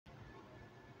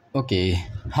Okay,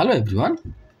 hello everyone.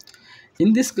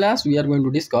 In this class, we are going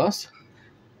to discuss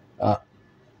uh,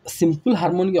 simple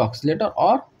harmonic oscillator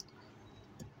or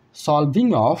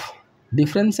solving of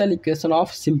differential equation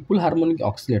of simple harmonic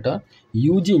oscillator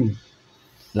using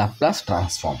Laplace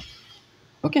transform.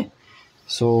 Okay,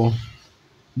 so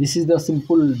this is the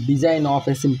simple design of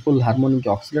a simple harmonic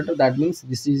oscillator. That means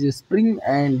this is a spring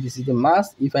and this is the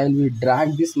mass. If I will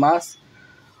drag this mass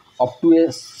up to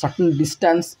a certain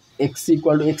distance x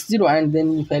equal to x0, and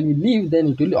then if I will leave, then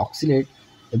it will oscillate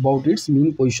about its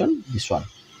mean position, this one,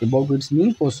 about its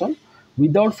mean position.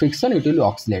 Without friction it will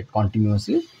oscillate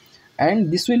continuously,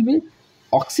 and this will be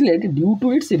oscillate due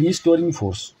to its restoring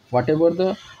force. Whatever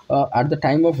the at the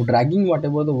time of dragging,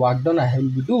 whatever the work done I will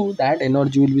be do, that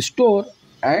energy will be stored,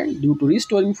 and due to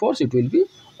restoring force it will be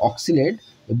oscillate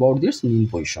about this mean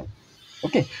position.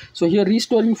 Okay, so here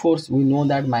restoring force, we know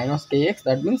that minus kx,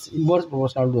 that means inverse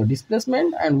proportional to the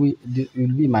displacement, and will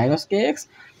be minus kx.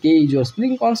 K is your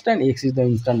spring constant, x is the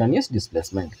instantaneous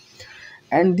displacement,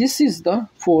 and this is the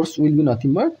force will be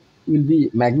nothing but will be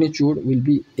magnitude, will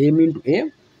be m into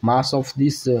a, mass of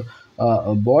this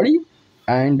body,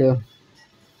 and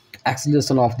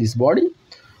acceleration of this body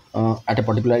at a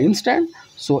particular instant.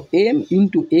 So m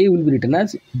into a will be written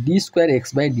as d square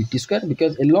x by dt square,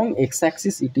 because along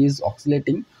x-axis it is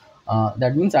oscillating.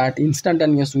 That means at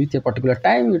instantaneous with a particular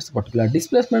time, its particular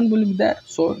displacement will be there.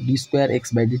 So d square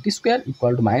x by dt square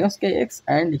equal to minus kx,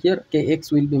 and here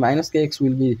kx will be minus kx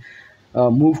will be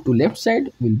moved to left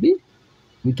side, will be,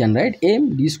 we can write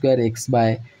m d square x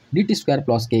by dt square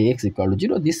plus kx equal to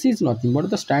 0. This is nothing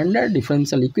but the standard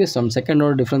differential equation, second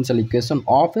order differential equation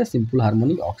of a simple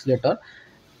harmonic oscillator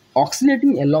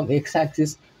oscillating along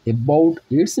x-axis about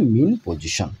its mean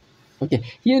position. Okay,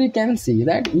 here you can see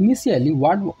that initially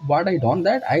what I done,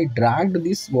 that I dragged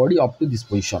this body up to this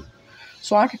position.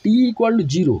 So at t equal to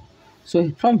 0, so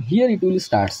from here it will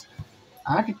starts.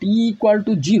 At t equal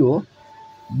to 0,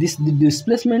 the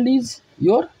displacement is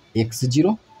your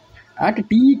x0. At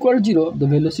t equal 0, the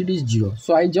velocity is 0.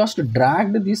 So I just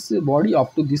dragged this body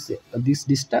up to this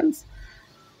distance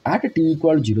at t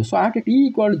equal 0. So at t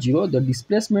equal 0, the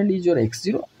displacement is your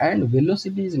x0 and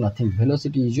velocity is nothing.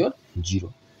 Velocity is your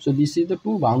 0. So this is the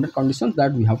two boundary conditions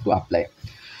that we have to apply.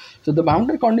 So the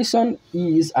boundary condition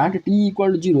is at t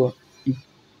equal 0, t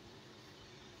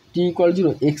equal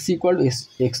 0, x equal to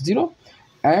x0,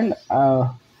 and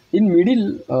in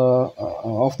middle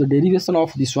of the derivation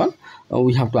of this one,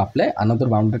 we have to apply another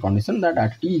boundary condition, that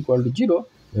at t equal to 0,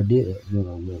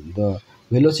 the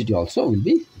velocity also will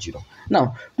be 0.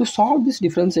 Now to solve this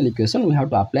differential equation, we have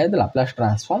to apply the Laplace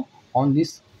transform on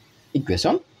this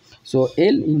equation. So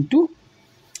L into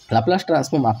Laplace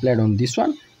transform applied on this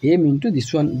one, m into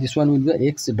this one will be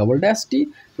x double dash t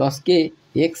plus k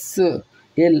x l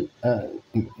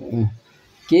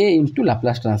k into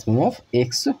Laplace transform of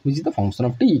x, which is the function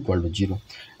of t equal to 0,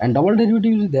 and double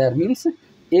derivative is there, means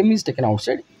m is taken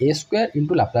outside, a square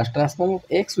into Laplace transform of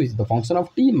x, which is the function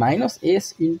of t, minus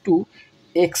s into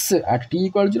x at t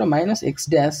equal to 0 minus x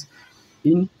dash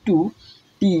into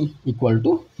t equal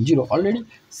to 0. Already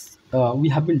we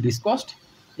have been discussed.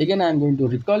 Again I am going to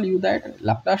recall you that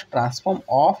Laplace transform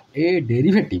of a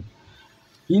derivative,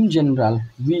 in general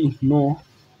we know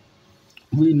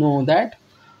that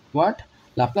what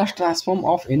Laplace transform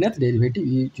of nth derivative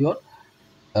is your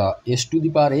s to the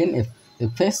power n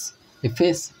fs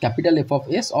capital F of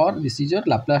s, or this is your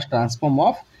Laplace transform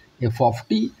of f of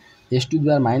t s to the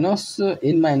power minus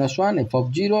n minus 1 f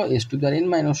of 0 s to the power n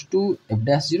minus 2 f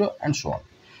dash 0, and so on.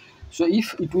 So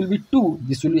if it will be 2,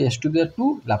 this will be s to the power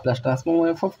 2 Laplace transform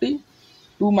of f of t,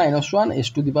 2 minus 1 s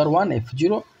to the power 1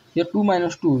 f0. Here 2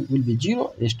 minus 2 will be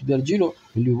 0, s to the power 0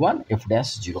 will be 1 f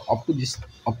dash 0. Up to this,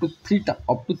 up to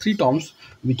three terms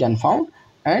we can found,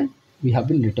 and we have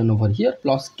been written over here,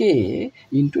 plus k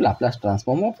into Laplace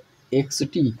transform of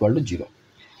xt equal to 0.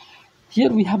 Here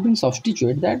we have been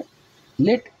substitute that,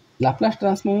 let Laplace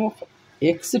transform of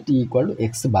xt equal to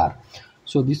x bar.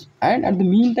 So this, and at the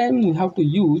meantime we have to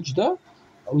use the,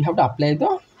 we have to apply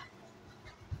the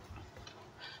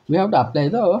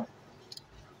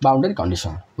boundary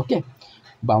condition. Okay,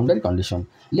 boundary condition,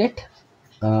 let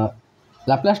uh,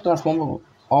 Laplace transform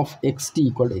of xt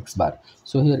equal to x bar.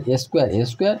 So here a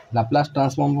square Laplace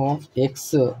transform of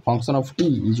x function of t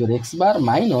is your x bar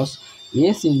minus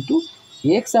s into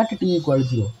x at t equal to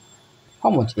 0. How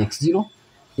much? x0.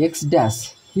 X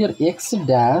dash, here x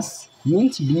dash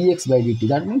means dx by dt,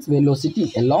 that means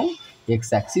velocity along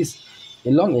x-axis,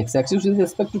 with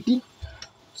respect to t.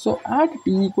 So at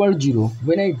t equal 0,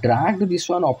 when I drag this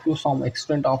one up to some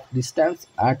extent of distance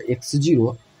at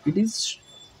x0, it is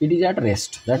at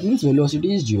rest. That means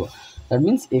velocity is 0. That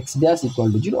means x dash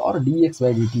equal to 0 or dx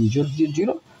by dt is your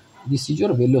 0. This is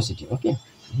your velocity. Okay,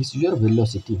 this is your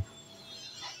velocity.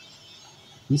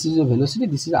 This is your velocity.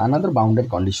 This is another boundary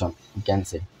condition. You can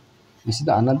say this is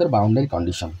the another boundary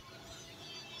condition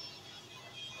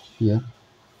here.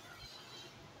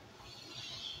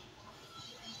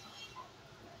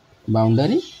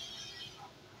 Boundary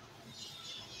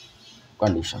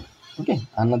condition. Okay,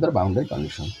 another boundary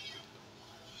condition.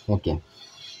 Okay,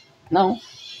 now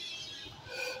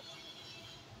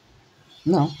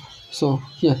now so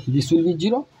here this will be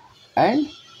 0 and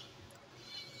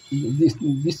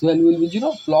this value will be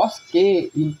 0 plus k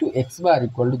into x bar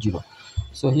equal to 0.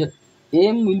 So here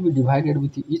m will be divided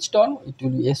with each term. It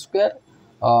will be a square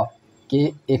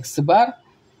k x bar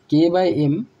k by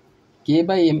m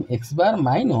x bar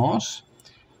minus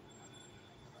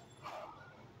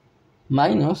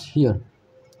here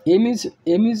m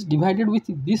is divided with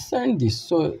this and this.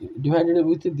 So divided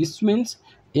with this means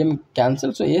m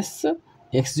cancel. So s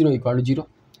x0 equal to 0.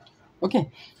 Okay,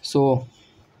 so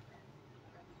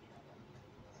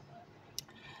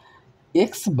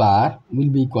x bar will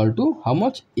be equal to how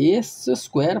much? S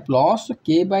square plus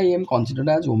k by m considered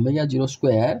as omega 0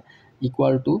 square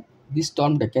equal to this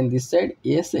term taken this side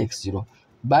s x0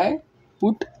 by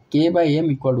put k by m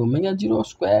equal to omega 0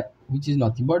 square, which is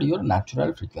nothing but your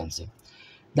natural frequency.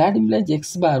 That implies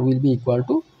x bar will be equal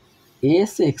to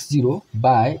s x0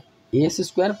 by s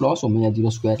square plus omega 0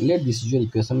 square. Let this is your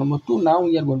equation number 2. Now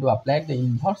we are going to apply the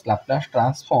inverse Laplace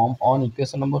transform on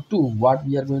equation number 2. What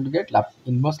we are going to get?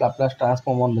 Inverse Laplace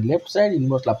transform on the left side,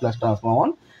 inverse Laplace transform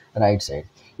on right side.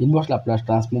 Inverse Laplace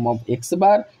transform of x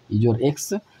bar is your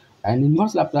x, and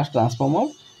inverse Laplace transform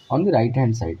of on the right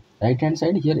hand side. Right hand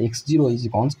side here x0 is a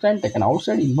constant taken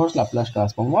outside. Inverse Laplace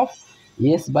transform of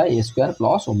s by a square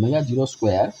plus omega 0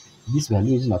 square. This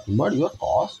value is nothing but your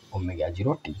cos omega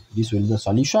 0 t. This will be the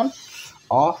solution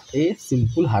of a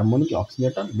simple harmonic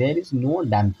oscillator. There is no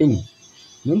damping,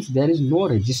 means there is no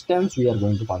resistance we are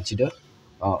going to consider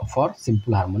for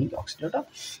simple harmonic oscillator.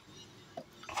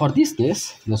 For this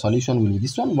case, the solution will be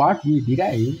this one, what we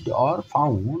derived or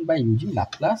found by using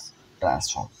Laplace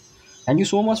transform. Thank you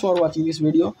so much for watching this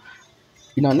video.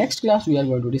 In our next class, we are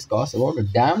going to discuss about a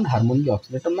damped harmonic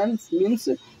oscillator. Means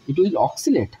it will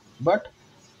oscillate, but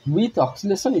with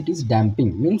oscillation it is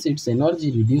damping, means its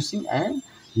energy reducing and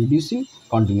reducing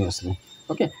continuously.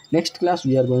 Okay, next class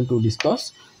we are going to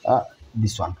discuss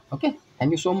this one. Okay,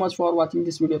 thank you so much for watching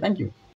this video. Thank you.